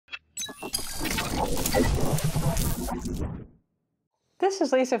This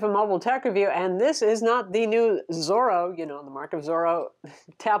is Lisa from Mobile Tech Review, and this is not the new Zorro, you know, the mark of Zorro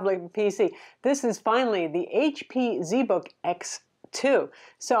tablet PC. This is finally the HP ZBook X2.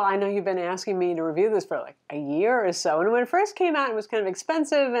 So I know you've been asking me to review this for like a year or so. And when it first came out, it was kind of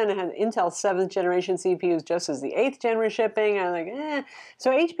expensive and it had Intel 7th generation CPUs just as the 8th gen was shipping. I was like, eh.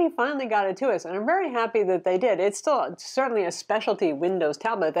 So HP finally got it to us, and I'm very happy that they did. It's still certainly a specialty Windows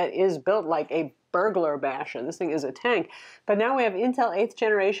tablet that is built like a burglar bash, and this thing is a tank. But now we have Intel 8th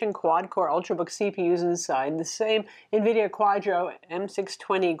generation quad-core Ultrabook CPUs inside, the same NVIDIA Quadro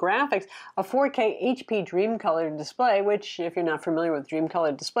M620 graphics, a 4K HP Dreamcolor display, which, if you're not familiar with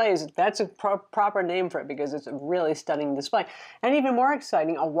Dreamcolor displays, that's a proper name for it because it's a really stunning display. And even more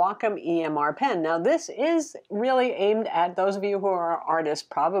exciting, a Wacom EMR pen. Now, this is really aimed at those of you who are artists,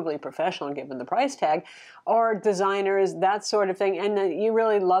 probably professional given the price tag, or designers, that sort of thing, and you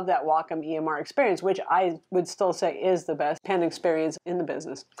really love that Wacom EMR experience, which I would still say is the best pen experience in the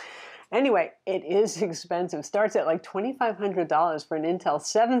business. Anyway, it is expensive. Starts at like $2,500 for an Intel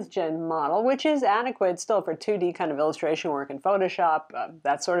 7th gen model, which is adequate still for 2D kind of illustration work in Photoshop,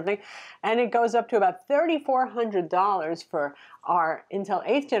 that sort of thing. And it goes up to about $3,400 for our Intel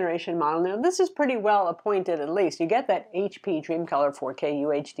 8th generation model. Now, this is pretty well appointed at least. You get that HP Dreamcolor 4K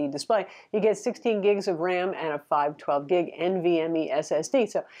UHD display. You get 16 gigs of RAM and a 512 gig NVMe SSD.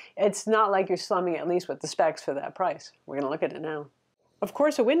 So it's not like you're slumming at least with the specs for that price. We're going to look at it now. Of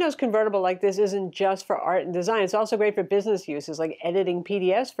course, a Windows convertible like this isn't just for art and design. It's also great for business uses, like editing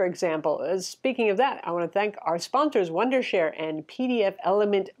PDFs, for example. Speaking of that, I want to thank our sponsors, Wondershare and PDF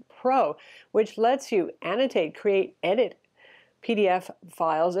Element Pro, which lets you annotate, create, edit PDF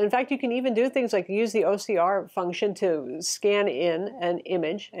files. In fact, you can even do things like use the OCR function to scan in an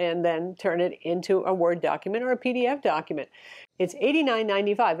image and then turn it into a Word document or a PDF document. It's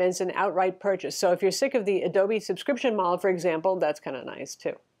 $89.95 and it's an outright purchase. So if you're sick of the Adobe subscription model, for example, that's kind of nice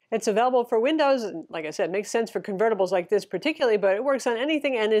too. It's available for Windows, and like I said, it makes sense for convertibles like this particularly, but it works on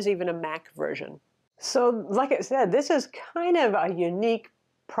anything and is even a Mac version. So like I said, this is kind of a unique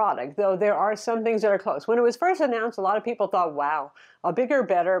product, though there are some things that are close. When it was first announced, a lot of people thought, wow, a bigger,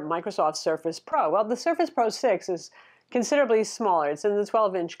 better Microsoft Surface Pro. Well, the Surface Pro 6 is considerably smaller. It's in the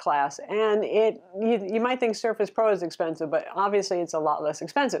 12-inch class, and you might think Surface Pro is expensive, but obviously it's a lot less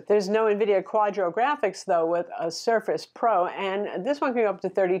expensive. There's no NVIDIA Quadro graphics, though, with a Surface Pro, and this one can go up to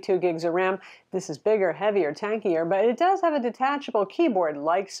 32 gigs of RAM. This is bigger, heavier, tankier, but it does have a detachable keyboard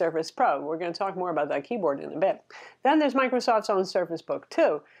like Surface Pro. We're going to talk more about that keyboard in a bit. Then there's Microsoft's own Surface Book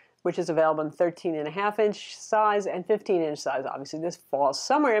 2, which is available in 13.5-inch size and 15-inch size. Obviously, this falls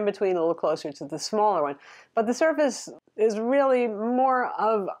somewhere in between, a little closer to the smaller one. But the Surface is really more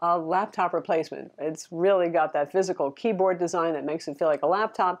of a laptop replacement. It's really got that physical keyboard design that makes it feel like a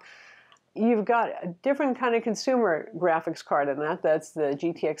laptop. You've got a different kind of consumer graphics card in that. That's the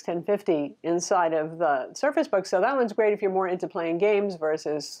GTX 1050 inside of the Surface Book. So that one's great if you're more into playing games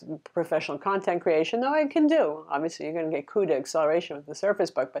versus professional content creation, though it can do. Obviously, you're going to get CUDA acceleration with the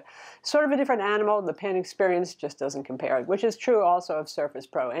Surface Book, but sort of a different animal. The pen experience just doesn't compare, which is true also of Surface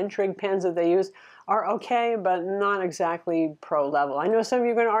Pro. N-Trig pens that they use are okay, but not exactly pro level. I know some of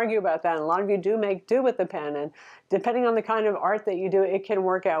you are going to argue about that, and a lot of you do make do with the pen, and depending on the kind of art that you do, it can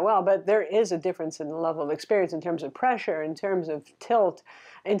work out well, but there is a difference in the level of experience in terms of pressure, in terms of tilt,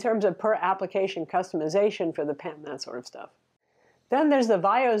 in terms of per application customization for the pen, that sort of stuff. Then there's the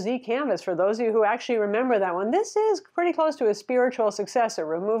Vaio Z Canvas, for those of you who actually remember that one. This is pretty close to a spiritual successor,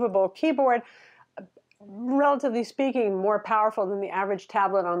 removable keyboard, relatively speaking, more powerful than the average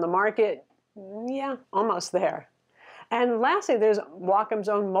tablet on the market. Yeah, almost there. And lastly, there's Wacom's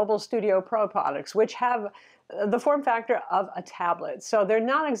own Mobile Studio Pro products, which have the form factor of a tablet. So they're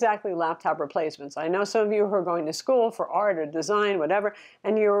not exactly laptop replacements. I know some of you who are going to school for art or design, whatever,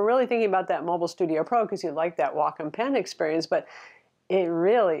 and you're really thinking about that Mobile Studio Pro because you like that Wacom pen experience, but it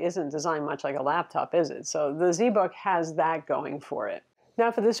really isn't designed much like a laptop, is it? So the ZBook has that going for it. Now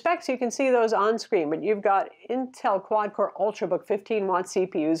for the specs, you can see those on screen, but you've got Intel Quad-Core Ultrabook 15-watt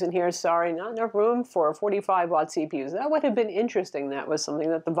CPUs in here. Sorry, not enough room for 45-watt CPUs. That would have been interesting. That was something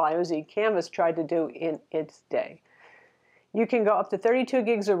that the Vaio Z Canvas tried to do in its day. You can go up to 32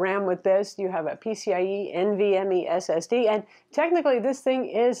 gigs of RAM with this. You have a PCIe NVMe SSD, and technically this thing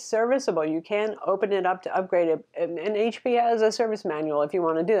is serviceable. You can open it up to upgrade it, and HP has a service manual if you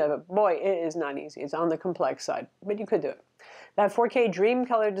want to do that, but boy, it is not easy. It's on the complex side, but you could do it. That 4K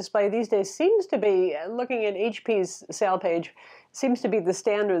Dreamcolor display these days seems to be, looking at HP's sale page, seems to be the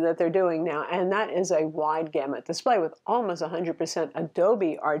standard that they're doing now, and that is a wide gamut display with almost 100%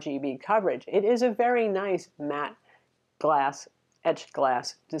 Adobe RGB coverage. It is a very nice matte glass etched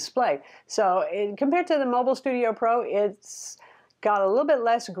glass display. So compared to the Mobile Studio Pro, it's got a little bit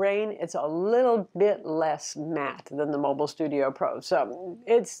less grain. It's a little bit less matte than the Mobile Studio Pro. So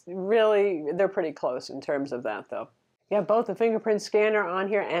it's really, they're pretty close in terms of that though. You have both a fingerprint scanner on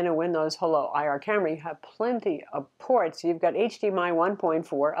here and a Windows Hello IR camera. You have plenty of ports. You've got HDMI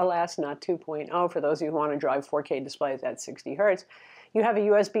 1.4, alas not 2.0 for those of you who want to drive 4K displays at 60 Hertz. You have a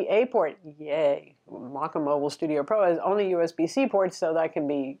USB-A port. Yay! Wacom Mobile Studio Pro has only USB-C ports, so that can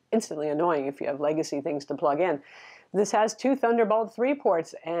be instantly annoying if you have legacy things to plug in. This has two Thunderbolt 3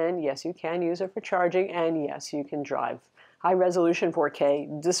 ports, and yes, you can use it for charging, and yes, you can drive high-resolution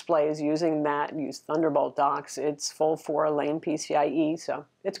 4K displays using that. Use Thunderbolt docks. It's full 4-lane PCIe, so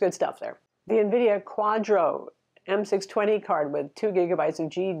it's good stuff there. The NVIDIA Quadro M620 card with 2 GB of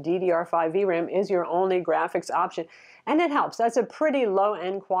GDDR5 VRAM is your only graphics option, and it helps. That's a pretty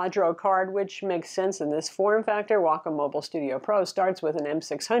low-end Quadro card, which makes sense in this form factor. Wacom Mobile Studio Pro starts with an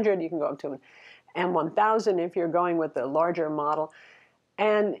M600. You can go up to an M1000 if you're going with the larger model,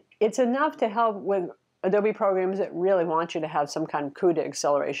 and it's enough to help with Adobe programs that really want you to have some kind of CUDA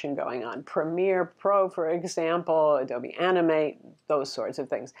acceleration going on. Premiere Pro, for example, Adobe Animate, those sorts of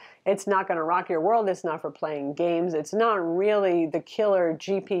things. It's not going to rock your world. It's not for playing games. It's not really the killer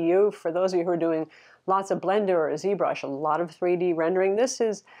GPU for those of you who are doing lots of Blender or ZBrush, a lot of 3D rendering. This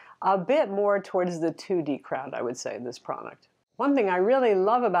is a bit more towards the 2D crowd, I would say, this product. One thing I really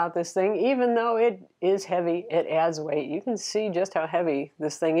love about this thing, even though it is heavy, it adds weight. You can see just how heavy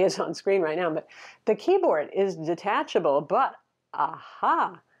this thing is on screen right now, but the keyboard is detachable, but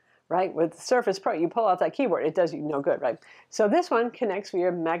aha, right? With Surface Pro, you pull out that keyboard, it does you no good, right? So this one connects with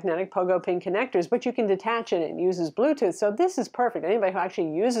your magnetic pogo pin connectors, but you can detach it and it uses Bluetooth, so this is perfect. Anybody who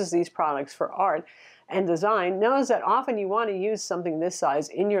actually uses these products for art and design knows that often you want to use something this size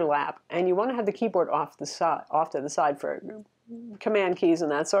in your lap, and you want to have the keyboard off to the side for command keys and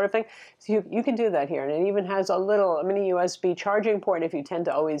that sort of thing. So you can do that here, and it even has a little mini USB charging port if you tend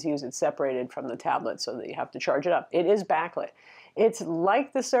to always use it separated from the tablet so that you have to charge it up. It is backlit. It's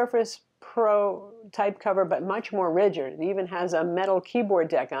like the Surface Pro type cover, but much more rigid. It even has a metal keyboard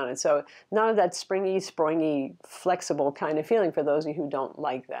deck on it, so none of that springy, flexible kind of feeling for those of you who don't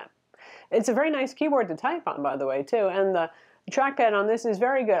like that. It's a very nice keyboard to type on, by the way, too, and the trackpad on this is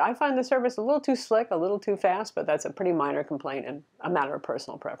very good. I find the Surface a little too slick, a little too fast, but that's a pretty minor complaint and a matter of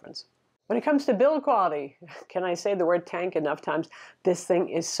personal preference. When it comes to build quality, can I say the word tank enough times? This thing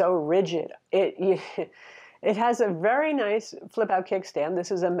is so rigid. It has a very nice flip-out kickstand.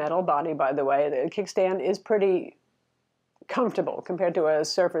 This is a metal body, by the way. The kickstand is pretty comfortable compared to a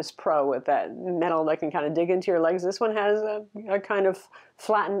Surface Pro with that metal that can kind of dig into your legs. This one has a kind of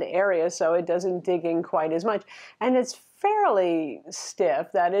flattened area, so it doesn't dig in quite as much. And it's fairly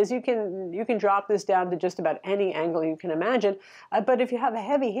stiff. That is, you can drop this down to just about any angle you can imagine, but if you have a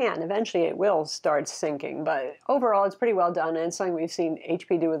heavy hand, eventually it will start sinking. But overall, it's pretty well done, and it's something we've seen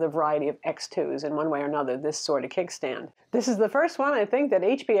HP do with a variety of X2s in one way or another, this sort of kickstand. This is the first one, I think, that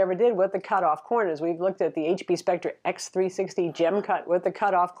HP ever did with the cut-off corners. We've looked at the HP Spectre X360 Gem Cut with the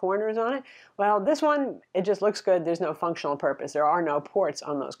cut-off corners on it. Well, this one, it just looks good. There's no functional purpose. There are no ports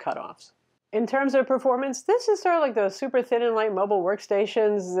on those cut-offs. In terms of performance, this is sort of like those super thin and light mobile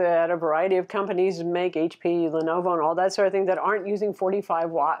workstations that a variety of companies make, HP, Lenovo, and all that sort of thing, that aren't using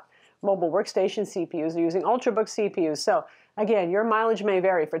 45-watt mobile workstation CPUs. They're using Ultrabook CPUs. So again, your mileage may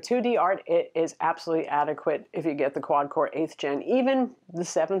vary. For 2D art, it is absolutely adequate if you get the quad-core 8th gen, even the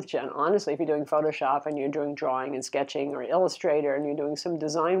 7th gen. Honestly, if you're doing Photoshop and you're doing drawing and sketching or Illustrator and you're doing some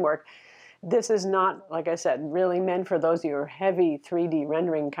design work, this is not, like I said, really meant for those of you who are heavy 3D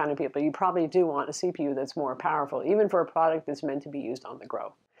rendering kind of people. You probably do want a CPU that's more powerful, even for a product that's meant to be used on the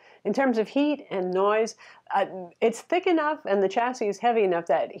go. In terms of heat and noise, it's thick enough and the chassis is heavy enough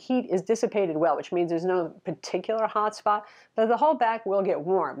that heat is dissipated well, which means there's no particular hot spot, but the whole back will get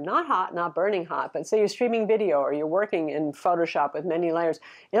warm. Not hot, not burning hot, but say you're streaming video or you're working in Photoshop with many layers,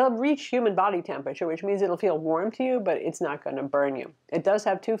 it'll reach human body temperature, which means it'll feel warm to you, but it's not going to burn you. It does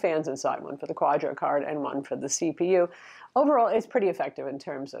have two fans inside, one for the Quadro card and one for the CPU. Overall, it's pretty effective in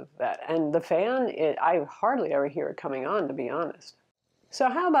terms of that. And the fan, I hardly ever hear it coming on, to be honest. So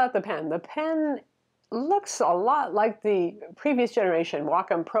how about the pen? The pen looks a lot like the previous generation,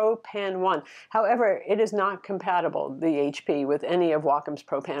 Wacom Pro Pen 1. However, it is not compatible, the HP, with any of Wacom's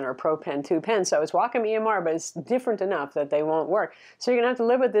Pro Pen or Pro Pen 2 pens. So it's Wacom EMR, but it's different enough that they won't work. So you're going to have to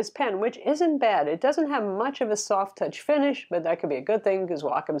live with this pen, which isn't bad. It doesn't have much of a soft touch finish, but that could be a good thing because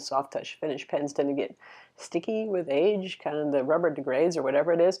Wacom's soft touch finish pens tend to get sticky with age, kind of the rubber degrades or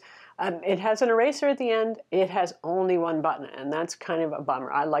whatever it is. It has an eraser at the end. It has only one button, and that's kind of a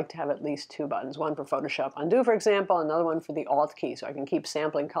bummer. I like to have at least two buttons, one for Photoshop Undo, for example, another one for the Alt key, so I can keep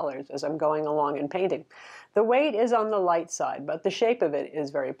sampling colors as I'm going along and painting. The weight is on the light side, but the shape of it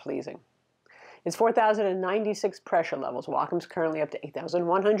is very pleasing. It's 4,096 pressure levels. Wacom's currently up to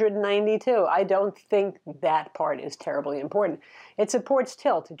 8,192. I don't think that part is terribly important. It supports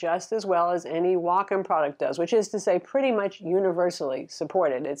tilt just as well as any Wacom product does, which is to say pretty much universally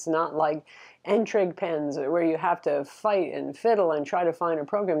supported. It's not like N-Trig pens where you have to fight and fiddle and try to find a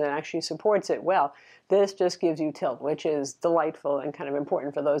program that actually supports it well. This just gives you tilt, which is delightful and kind of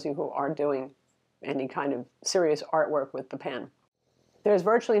important for those of you who are doing any kind of serious artwork with the pen. There's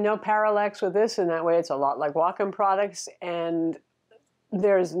virtually no parallax with this, and that way it's a lot like Wacom products, and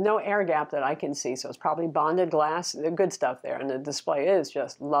there's no air gap that I can see, so it's probably bonded glass. The good stuff there, and the display is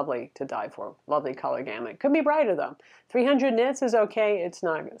just lovely to die for. Lovely color gamut. Could be brighter though. 300 nits is okay. It's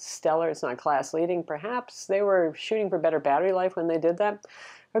not stellar. It's not class leading. Perhaps they were shooting for better battery life when they did that.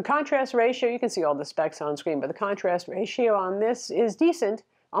 The contrast ratio, you can see all the specs on screen, but the contrast ratio on this is decent.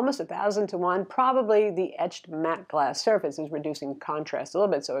 Almost 1,000 to 1. Probably the etched matte glass surface is reducing contrast a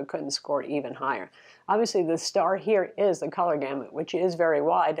little bit, so it couldn't score even higher. Obviously, the star here is the color gamut, which is very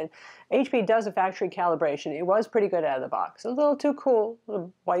wide, and HP does a factory calibration. It was pretty good out of the box. A little too cool. The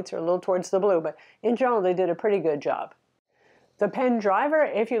whites are a little towards the blue, but in general, they did a pretty good job. The pen driver,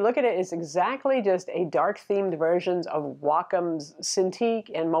 if you look at it, is exactly just a dark-themed version of Wacom's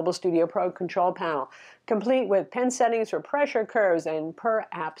Cintiq and Mobile Studio Pro control panel, complete with pen settings for pressure curves and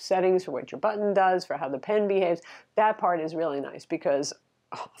per-app settings for what your button does, for how the pen behaves. That part is really nice because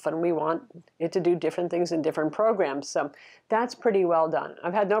often we want it to do different things in different programs, so that's pretty well done.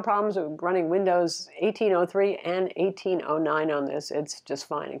 I've had no problems with running Windows 1803 and 1809 on this. It's just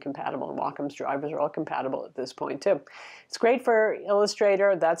fine and compatible, and Wacom's drivers are all compatible at this point too. It's great for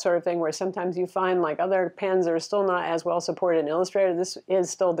Illustrator, that sort of thing, where sometimes you find like other pens that are still not as well supported in Illustrator. This is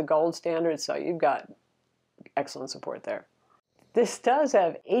still the gold standard, so you've got excellent support there. This does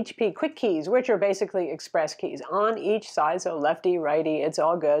have HP quick keys, which are basically express keys on each side, so lefty, righty, it's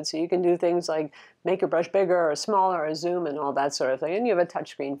all good. So you can do things like make your brush bigger or smaller or zoom and all that sort of thing. And you have a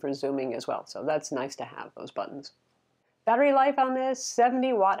touchscreen for zooming as well, so that's nice to have, those buttons. Battery life on this,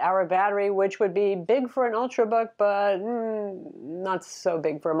 70 watt-hour battery, which would be big for an Ultrabook, but not so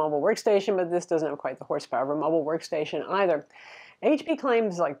big for a mobile workstation, but this doesn't have quite the horsepower of a mobile workstation either. HP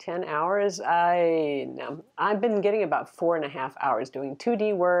claims like 10 hours. I've been getting about 4.5 hours doing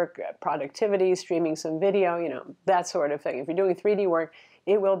 2D work, productivity, streaming some video, you know, that sort of thing. If you're doing 3D work,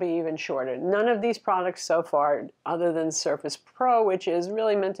 it will be even shorter. None of these products so far, other than Surface Pro, which is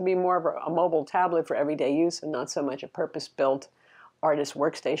really meant to be more of a mobile tablet for everyday use and not so much a purpose-built artist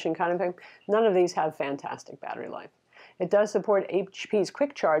workstation kind of thing, none of these have fantastic battery life. It does support HP's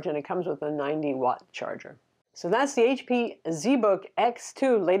Quick Charge, and it comes with a 90-watt charger. So that's the HP ZBook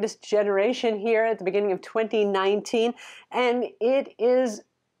X2 latest generation here at the beginning of 2019, and it is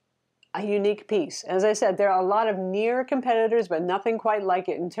a unique piece. As I said, there are a lot of near competitors, but nothing quite like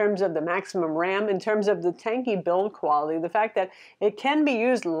it in terms of the maximum RAM, in terms of the tanky build quality, the fact that it can be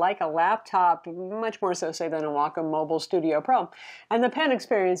used like a laptop, much more so, say, than a Wacom Mobile Studio Pro. And the pen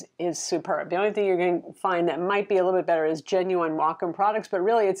experience is superb. The only thing you're going to find that might be a little bit better is genuine Wacom products, but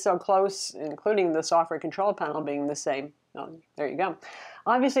really it's so close, including the software control panel being the same. Well, there you go.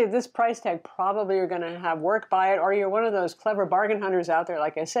 Obviously, at this price tag, probably you're going to have work by it, or you're one of those clever bargain hunters out there.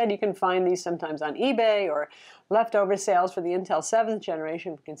 Like I said, you can find these sometimes on eBay or leftover sales for the Intel 7th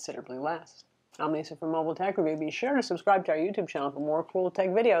generation for considerably less. I'm Lisa from Mobile Tech Review. Be sure to subscribe to our YouTube channel for more cool tech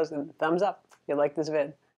videos, and thumbs up if you like this vid.